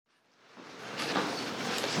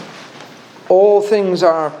All things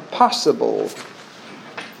are possible,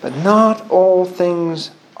 but not all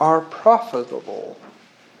things are profitable.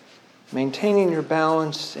 Maintaining your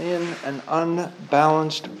balance in an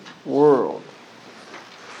unbalanced world.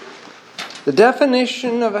 The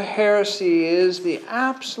definition of a heresy is the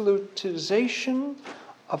absolutization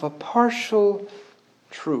of a partial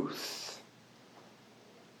truth.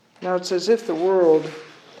 Now it's as if the world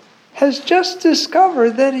has just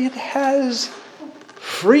discovered that it has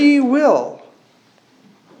free will.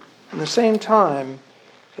 At the same time,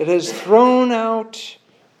 it has thrown out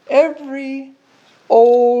every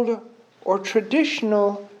old or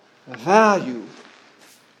traditional value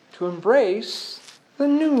to embrace the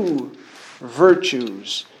new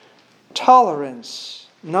virtues: tolerance,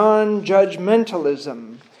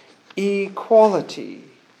 non-judgmentalism, equality.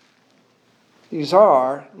 These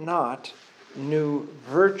are not new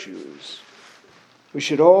virtues. We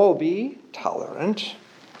should all be tolerant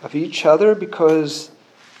of each other because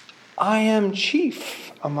I am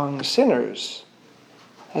chief among sinners,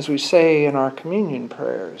 as we say in our communion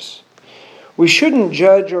prayers. We shouldn't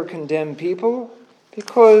judge or condemn people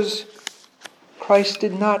because Christ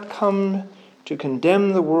did not come to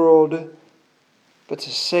condemn the world, but to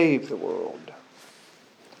save the world.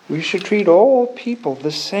 We should treat all people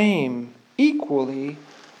the same, equally,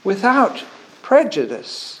 without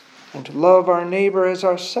prejudice, and to love our neighbor as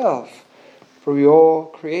ourselves, for we all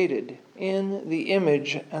created in the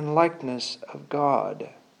image and likeness of God.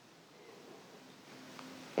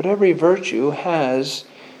 But every virtue has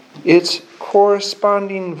its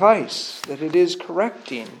corresponding vice that it is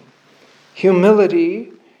correcting.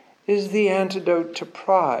 Humility is the antidote to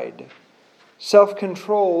pride.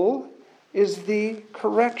 Self-control is the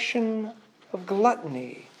correction of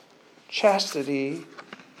gluttony. Chastity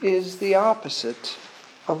is the opposite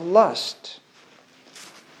of lust.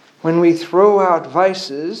 When we throw out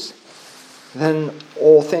vices, then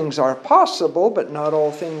all things are possible, but not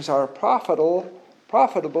all things are profitable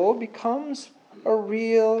becomes a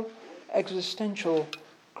real existential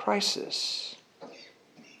crisis.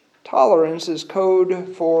 Tolerance is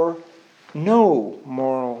code for no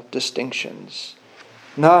moral distinctions.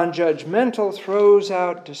 Non-judgmental throws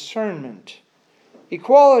out discernment.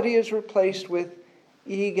 Equality is replaced with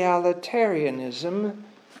egalitarianism,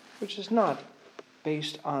 which is not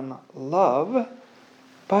based on love,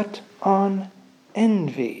 but on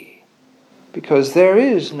envy. Because there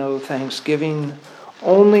is no thanksgiving,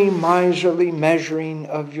 only miserly measuring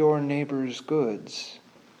of your neighbor's goods.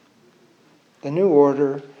 The new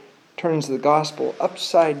order turns the gospel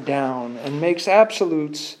upside down and makes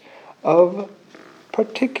absolutes of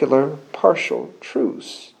particular partial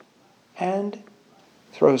truths and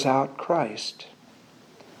throws out Christ.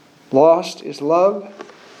 Lost is love,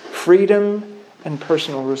 freedom, and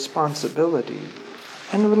personal responsibility,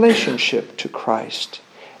 and relationship to Christ.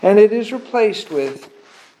 And it is replaced with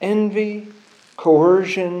envy,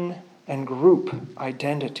 coercion, and group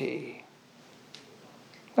identity.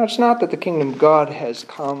 Now, it's not that the kingdom of God has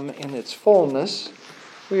come in its fullness.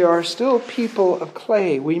 We are still people of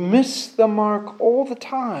clay. We miss the mark all the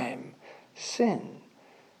time, sin.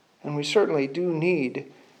 And we certainly do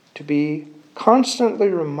need to be constantly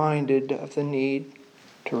reminded of the need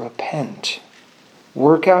to repent.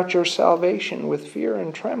 Work out your salvation with fear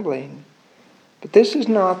and trembling. But this is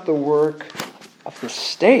not the work of the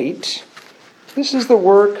state. This is the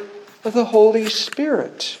work of the Holy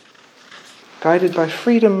Spirit, guided by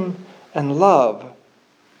freedom and love,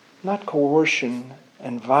 not coercion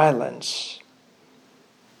and violence.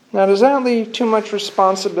 Now, does that leave too much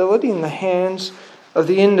responsibility in the hands of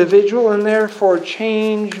the individual, and therefore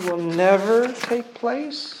change will never take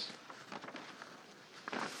place?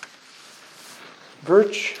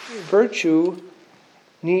 Virtue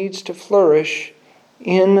needs to flourish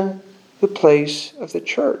in the place of the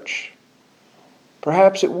church.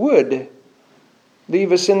 Perhaps it would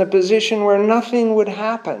leave us in a position where nothing would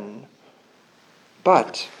happen.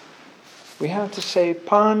 But we have to say,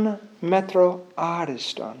 pan metro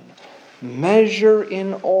ariston, measure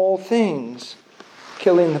in all things.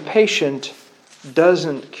 Killing the patient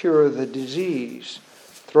doesn't cure the disease.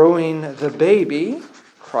 Throwing the baby,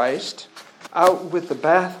 Christ, out with the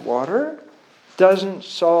bathwater doesn't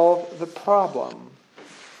solve the problem.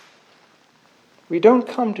 We don't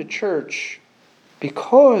come to church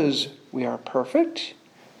because we are perfect.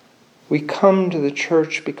 We come to the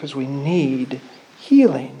church because we need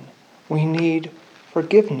healing. We need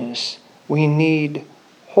forgiveness. We need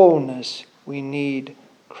wholeness. We need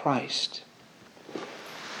Christ.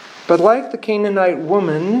 But like the Canaanite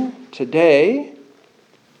woman today,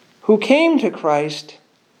 who came to Christ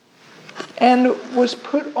and was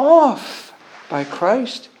put off by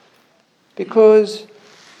Christ because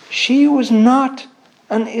she was not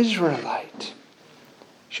an Israelite.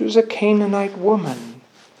 She was a Canaanite woman.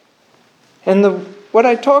 And what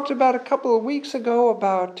I talked about a couple of weeks ago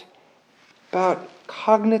about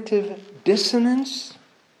cognitive dissonance,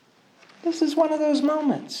 this is one of those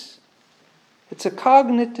moments. It's a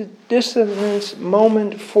cognitive dissonance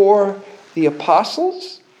moment for the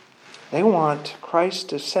apostles. They want Christ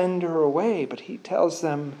to send her away, but he tells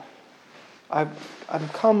them, I'm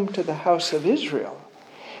come to the house of Israel.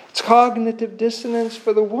 It's cognitive dissonance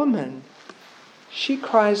for the woman. She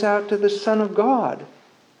cries out to the Son of God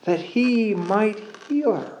that he might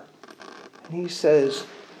heal her. And he says,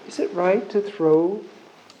 is it right to throw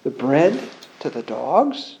the bread to the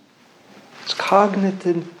dogs? It's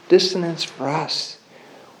cognitive dissonance for us.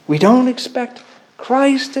 We don't expect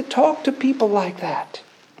Christ to talk to people like that.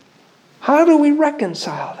 How do we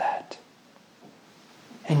reconcile that?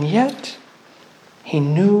 And yet, he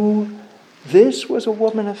knew this was a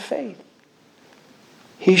woman of faith.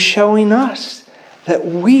 He's showing us that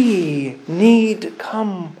we need to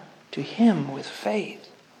come to him with faith.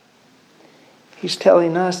 He's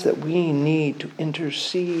telling us that we need to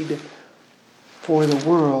intercede for the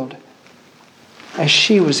world as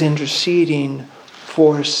she was interceding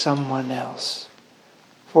for someone else,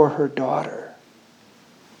 for her daughter.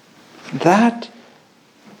 That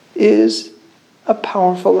is a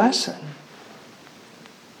powerful lesson.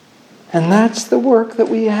 And that's the work that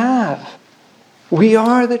we have. We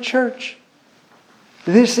are the church.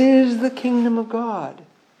 This is the kingdom of God.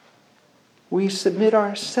 We submit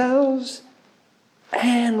ourselves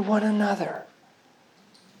and one another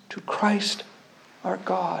to Christ our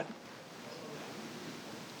God.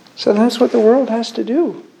 So that's what the world has to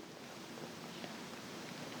do.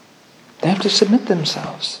 They have to submit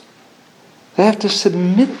themselves. They have to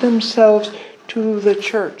submit themselves to the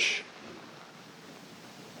church.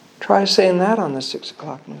 Try saying that on the 6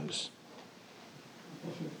 o'clock news.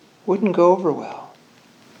 Wouldn't go over well.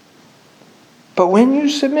 But when you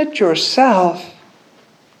submit yourself,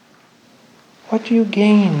 what do you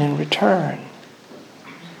gain in return?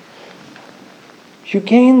 You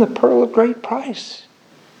gain the pearl of great price.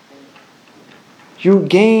 You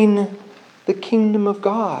gain the kingdom of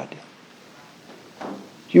God.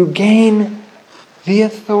 You gain the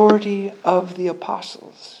authority of the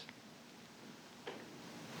apostles.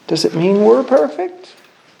 Does it mean we're perfect?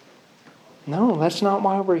 No, that's not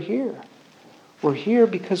why we're here. We're here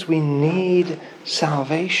because we need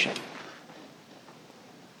salvation.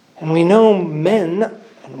 And we know men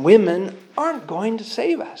and women aren't going to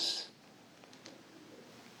save us.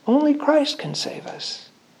 Only Christ can save us.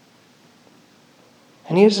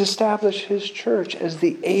 And he has established his church as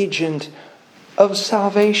the agent of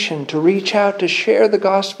salvation, to reach out, to share the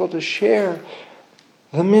gospel, to share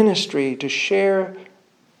the ministry, to share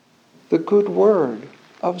the good word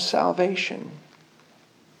of salvation.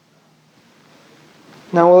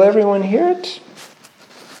 Now, will everyone hear it?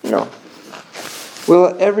 No.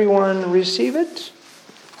 Will everyone receive it?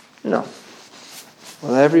 No.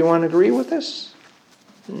 Will everyone agree with this?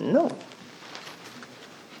 No.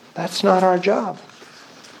 That's not our job.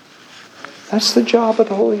 That's the job of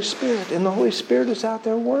the Holy Spirit, and the Holy Spirit is out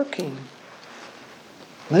there working.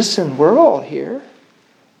 Listen, we're all here.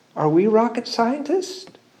 Are we rocket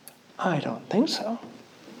scientists? I don't think so.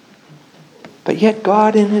 But yet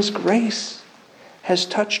God in his grace has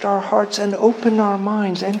touched our hearts and opened our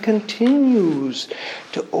minds and continues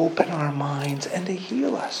to open our minds and to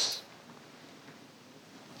heal us.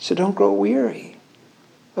 So don't grow weary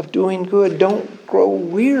of doing good. Don't grow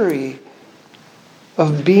weary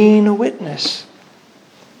of being a witness.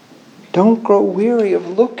 Don't grow weary of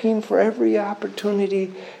looking for every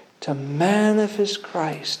opportunity to manifest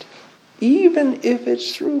Christ, even if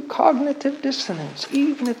it's through cognitive dissonance,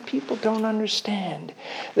 even if people don't understand.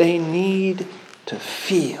 They need to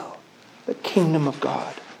feel the kingdom of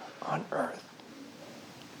God on earth.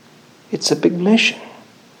 It's a big mission.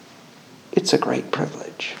 It's a great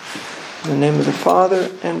privilege. In the name of the Father,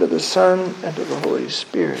 and of the Son, and of the Holy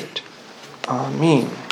Spirit. Amen.